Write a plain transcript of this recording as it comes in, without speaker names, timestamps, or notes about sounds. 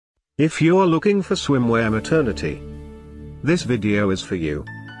If you're looking for swimwear maternity, this video is for you.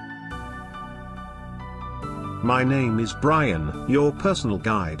 My name is Brian, your personal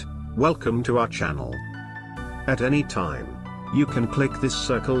guide. Welcome to our channel. At any time, you can click this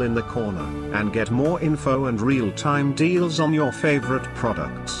circle in the corner and get more info and real-time deals on your favorite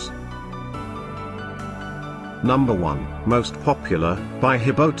products. Number 1, Most Popular, by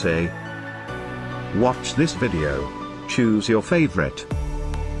Hibote. Watch this video. Choose your favorite.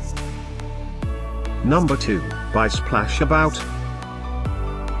 Number 2, by Splash-About.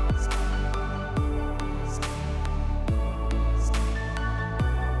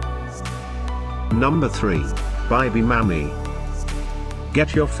 Number 3, by Mammy.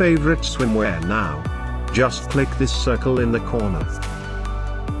 Get your favorite swimwear now. Just click this circle in the corner.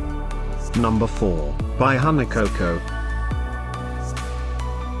 Number 4, by Honeykoko.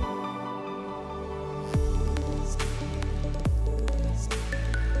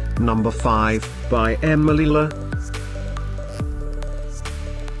 Number 5, by EmilyLe.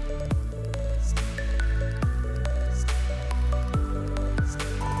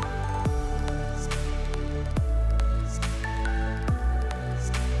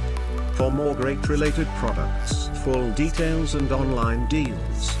 For more great related products, full details and online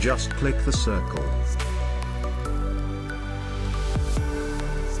deals, just click the circle.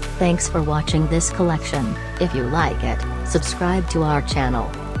 Thanks for watching this collection. If you like it, subscribe to our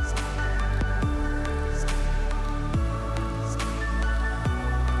channel.